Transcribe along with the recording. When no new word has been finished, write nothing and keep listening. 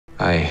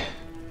I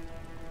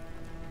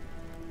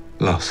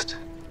lost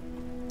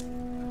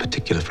a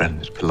particular friend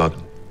at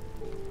Culloden.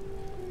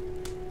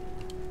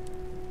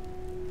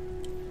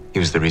 He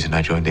was the reason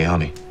I joined the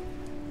army.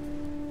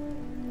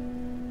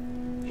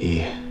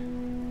 He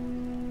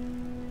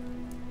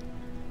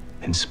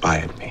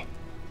inspired me.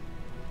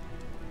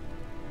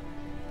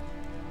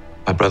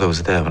 My brother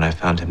was there when I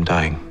found him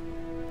dying.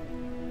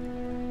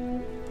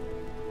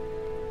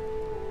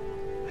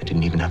 I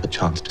didn't even have a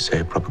chance to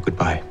say a proper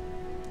goodbye.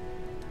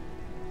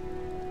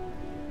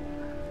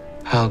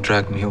 Hal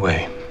dragged me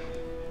away.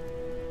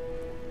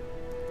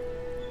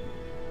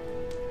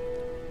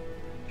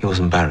 He was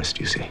embarrassed,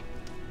 you see.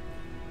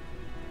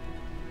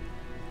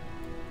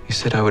 He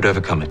said I would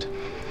overcome it,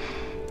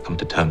 come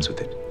to terms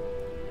with it,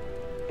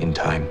 in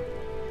time.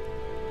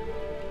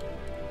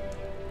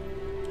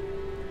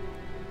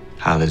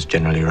 Hal is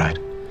generally right,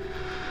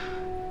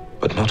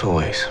 but not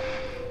always.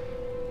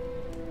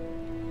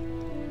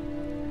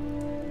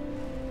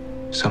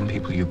 Some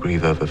people you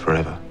grieve over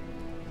forever.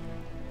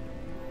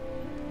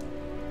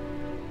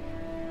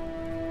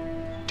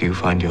 Do you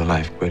find your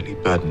life greatly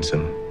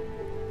burdensome,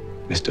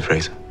 Mr.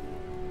 Fraser?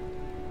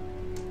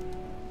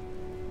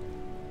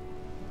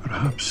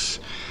 Perhaps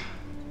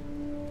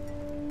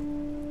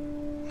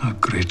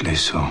not greatly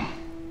so.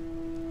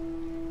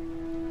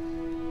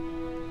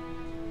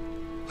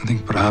 I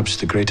think perhaps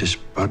the greatest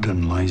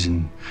burden lies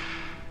in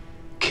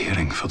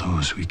caring for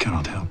those we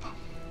cannot help,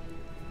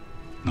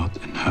 not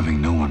in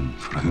having no one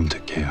for whom to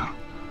care.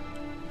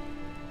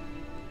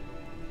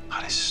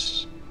 That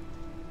is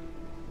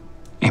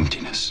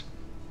emptiness,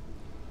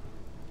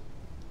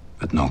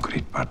 but no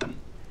great burden.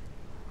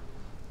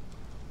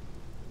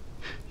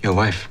 Your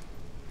wife,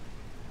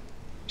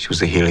 she was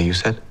the healer, you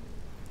said?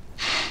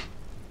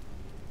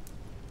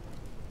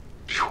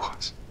 She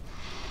was.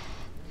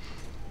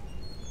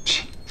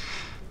 She...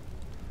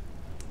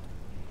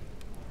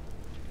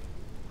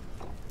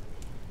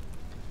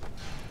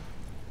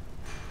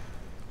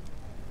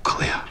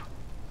 Claire.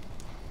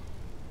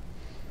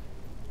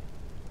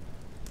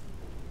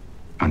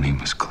 Her name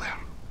was Claire.